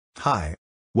Hi.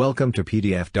 Welcome to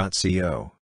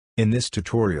PDF.co. In this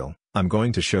tutorial, I'm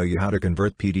going to show you how to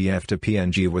convert PDF to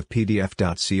PNG with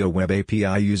PDFco Web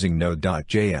API using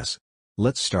Node.js.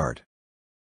 Let's start.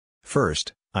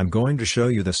 First, I'm going to show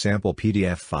you the sample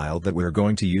PDF file that we're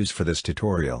going to use for this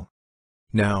tutorial.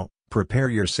 Now, prepare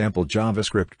your sample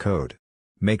JavaScript code.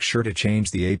 Make sure to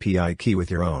change the API key with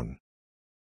your own.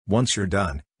 Once you're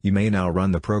done, you may now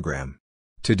run the program.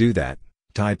 To do that,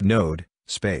 type node,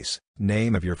 space,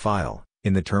 name of your file,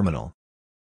 in the terminal.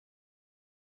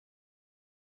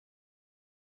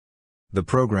 The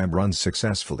program runs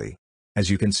successfully. As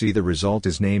you can see, the result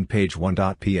is named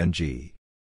page1.png.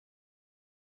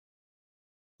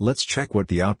 Let's check what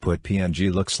the output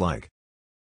PNG looks like.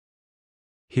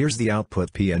 Here's the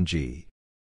output PNG.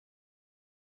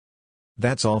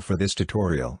 That's all for this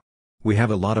tutorial. We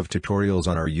have a lot of tutorials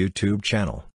on our YouTube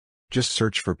channel. Just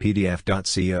search for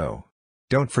PDF.co.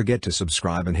 Don't forget to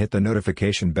subscribe and hit the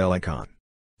notification bell icon.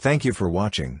 Thank you for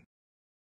watching.